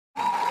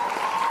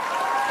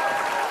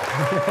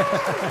Front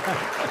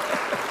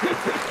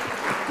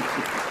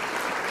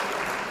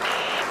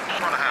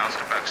of house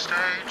to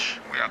backstage.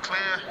 We are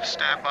clear.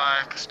 Stand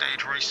by.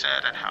 Stage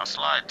reset and house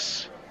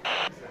lights.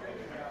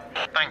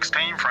 Thanks,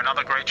 team, for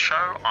another great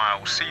show. I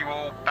will see you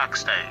all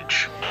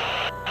backstage.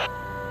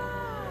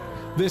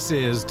 This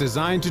is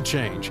Designed to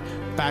Change,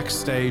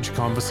 Backstage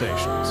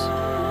Conversations.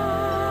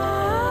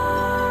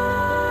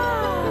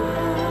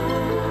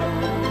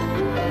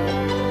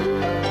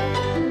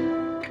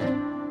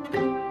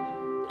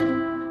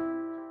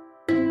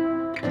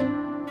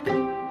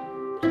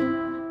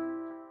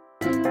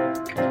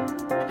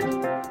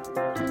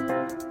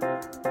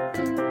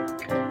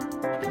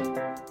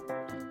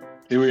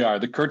 Here we are.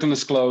 The curtain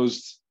is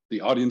closed.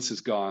 The audience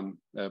is gone.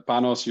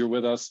 Panos, you're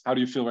with us. How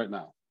do you feel right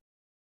now?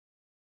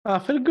 I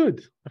feel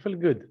good.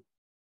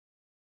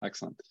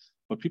 Excellent.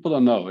 What people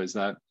don't know is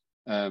that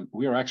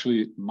we are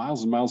actually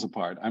miles and miles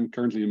apart. I'm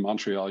currently in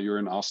Montreal. You're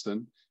in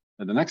Austin.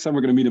 And the next time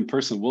we're going to meet in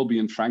person, we'll be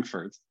in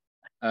Frankfurt.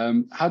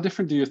 How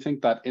different do you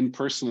think that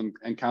in-person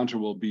encounter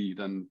will be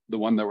than the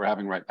one that we're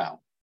having right now?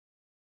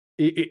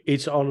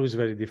 It's always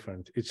very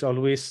different. It's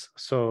always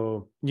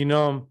so,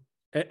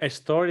 a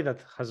story that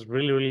has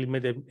really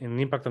made an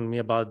impact on me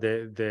about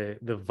the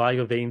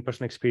value of the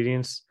in-person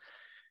experience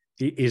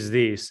is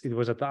this. It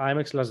was at the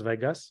IMAX Las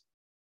Vegas.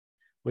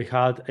 We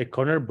had a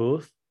corner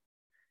booth,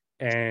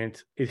 and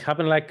it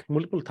happened like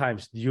multiple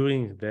times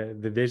during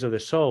the days of the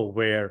show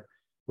where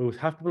we would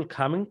have people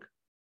coming,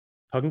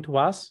 talking to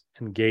us,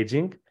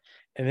 engaging,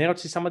 and then I would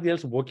see somebody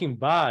else walking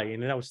by,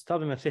 and then I would stop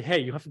them and say, hey,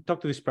 you have to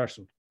talk to this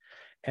person.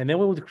 And then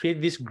we would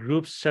create these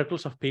groups,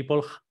 circles of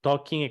people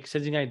talking,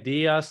 exchanging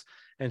ideas,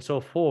 and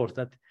so forth,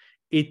 that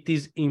it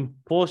is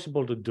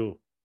impossible to do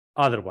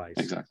otherwise.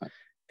 Exactly.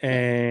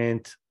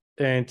 And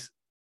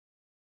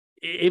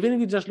even if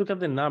you just look at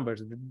the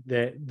numbers,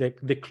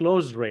 the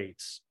close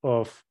rates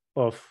of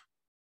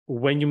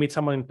when you meet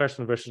someone in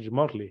person versus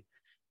remotely,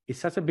 it's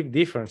such a big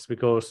difference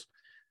because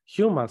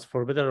humans,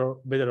 for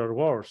better or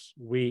worse,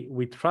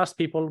 we trust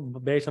people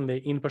based on the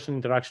in-person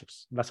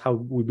interactions. That's how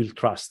we build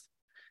trust.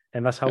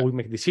 And that's how we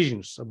make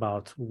decisions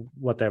about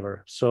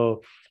whatever.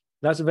 So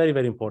that's very,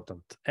 very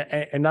important.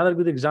 Another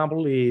good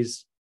example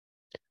is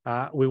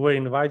we were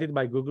invited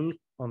by Google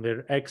on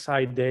their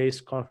XI Days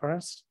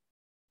conference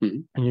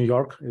in New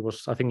York. It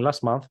was, I think,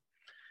 last month.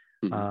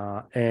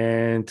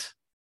 And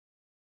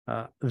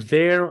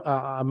there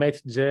I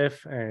met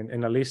Jeff and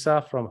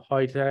Alyssa from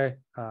Hoyte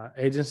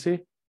Agency.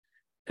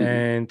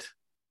 And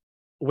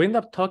we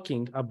ended up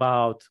talking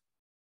about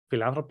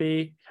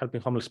philanthropy,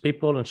 helping homeless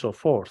people, and so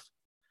forth.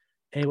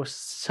 And it was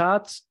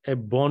such a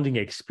bonding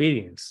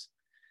experience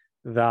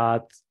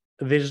that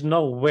there's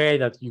no way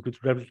that you could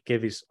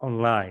replicate this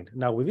online.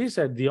 Now, with this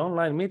said, the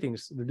online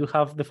meetings, they do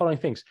have the following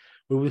things.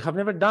 We would have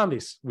never done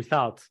this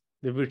without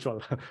the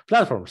virtual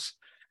platforms.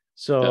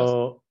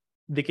 So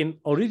they can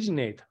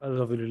originate a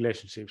lot of the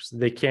relationships.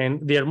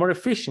 They are more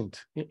efficient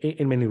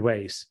in many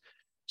ways.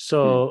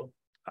 So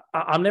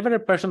I'm never a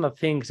person that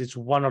thinks it's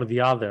one or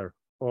the other,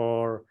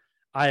 or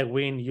I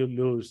win, you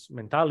lose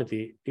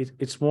mentality.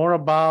 It's more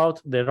about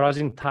the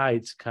rising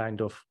tides kind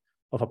of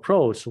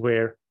approach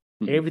where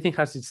everything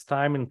has its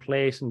time and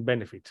place and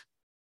benefit.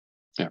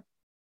 Yeah.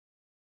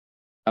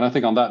 And I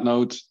think on that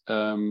note,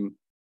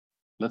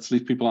 let's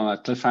leave people on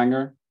that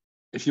cliffhanger.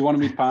 If you want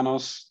to meet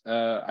Panos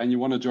and you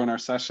want to join our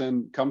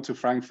session, come to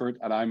Frankfurt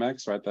at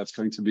IMAX, right? That's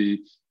going to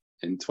be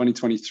in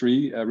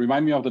 2023.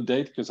 Remind me of the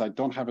date because I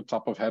don't have it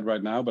top of head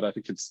right now, but I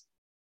think is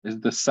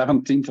the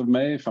 17th of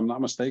May, if I'm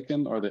not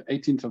mistaken, or the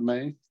 18th of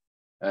May.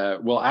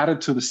 We'll add it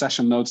to the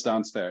session notes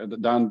downstairs,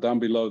 down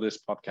below this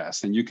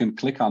podcast. And you can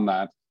click on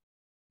that,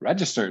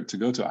 register to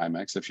go to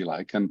IMAX if you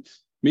like, and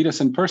meet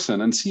us in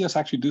person and see us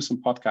actually do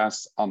some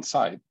podcasts on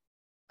site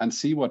and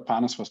see what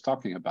Panos was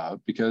talking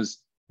about, because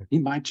he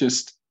might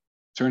just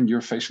turn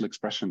your facial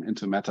expression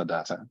into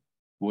metadata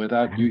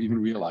without you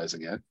even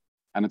realizing it.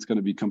 And it's going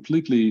to be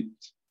completely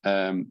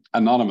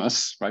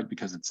anonymous, right?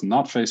 Because it's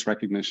not face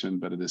recognition,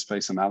 but it is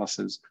face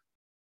analysis.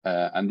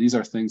 And these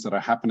are things that are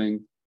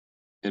happening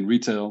in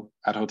retail,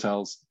 at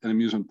hotels, in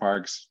amusement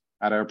parks,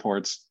 at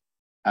airports,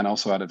 and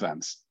also at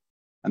events.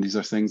 And these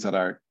are things that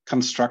are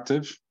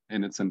constructive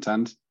in its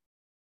intent.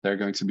 They're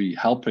going to be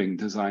helping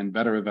design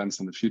better events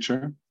in the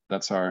future.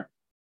 That's our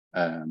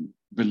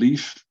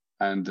belief.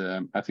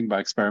 And I think by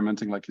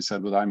experimenting, like you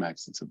said, with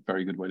IMAX, it's a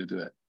very good way to do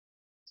it.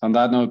 So on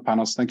that note,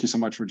 Panos, thank you so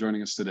much for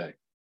joining us today.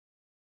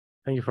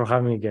 Thank you for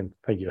having me again.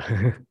 Thank you.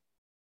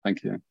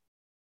 Thank you.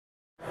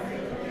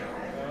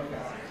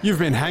 You've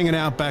been hanging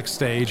out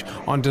backstage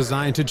on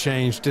Designed to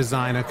Change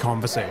Designer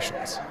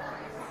Conversations.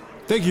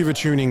 Thank you for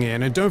tuning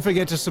in, and don't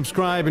forget to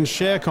subscribe and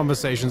share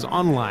conversations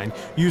online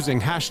using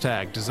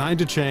hashtag Designed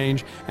to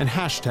Change and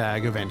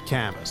hashtag Event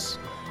Canvas.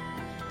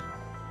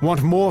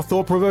 Want more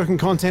thought-provoking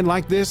content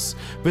like this?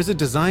 Visit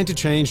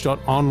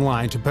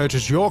designedtochange.online to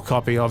purchase your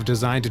copy of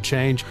Designed to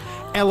Change,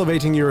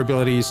 elevating your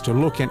abilities to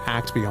look and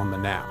act beyond the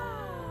now.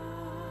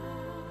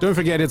 Don't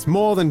forget, it's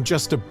more than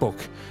just a book.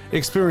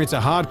 Experience a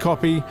hard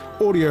copy,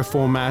 audio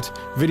format,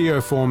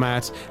 video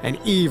format, and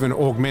even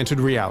augmented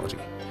reality.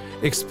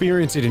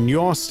 Experience it in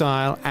your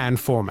style and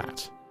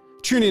format.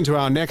 Tune into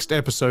our next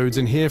episodes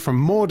and hear from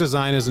more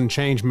designers and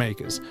change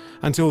makers.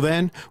 Until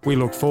then, we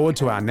look forward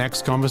to our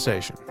next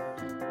conversation.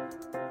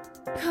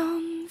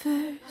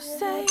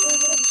 Conversation.